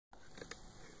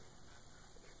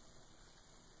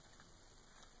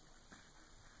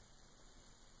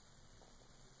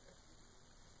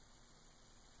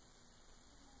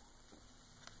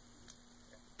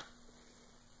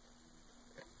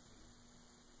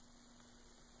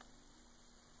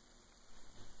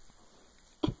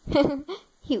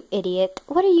You idiot.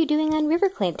 What are you doing on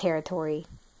RiverClan territory?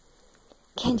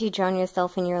 Can't you drown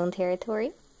yourself in your own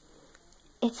territory?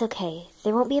 It's okay.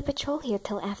 There won't be a patrol here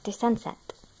till after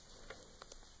sunset.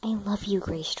 I love you,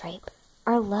 Gray Stripe.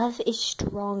 Our love is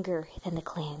stronger than the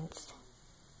clans.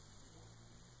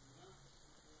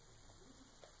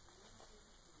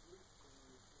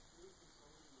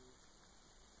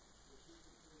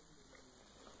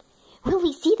 Will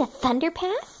we see the Thunder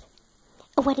Path?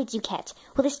 What did you catch?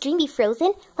 Will the stream be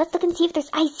frozen? Let's look and see if there's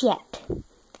ice yet.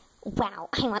 Wow,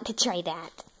 I want to try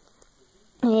that.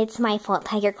 It's my fault,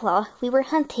 Tiger Claw. We were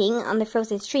hunting on the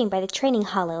frozen stream by the training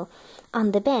hollow,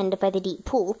 on the bend by the deep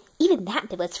pool. Even that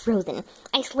bit was frozen.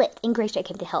 I slipped, and Greystripe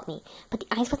came to help me. But the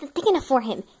ice wasn't thick enough for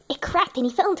him. It cracked, and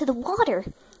he fell into the water.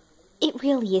 It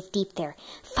really is deep there.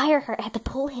 Fireheart had to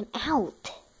pull him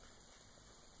out.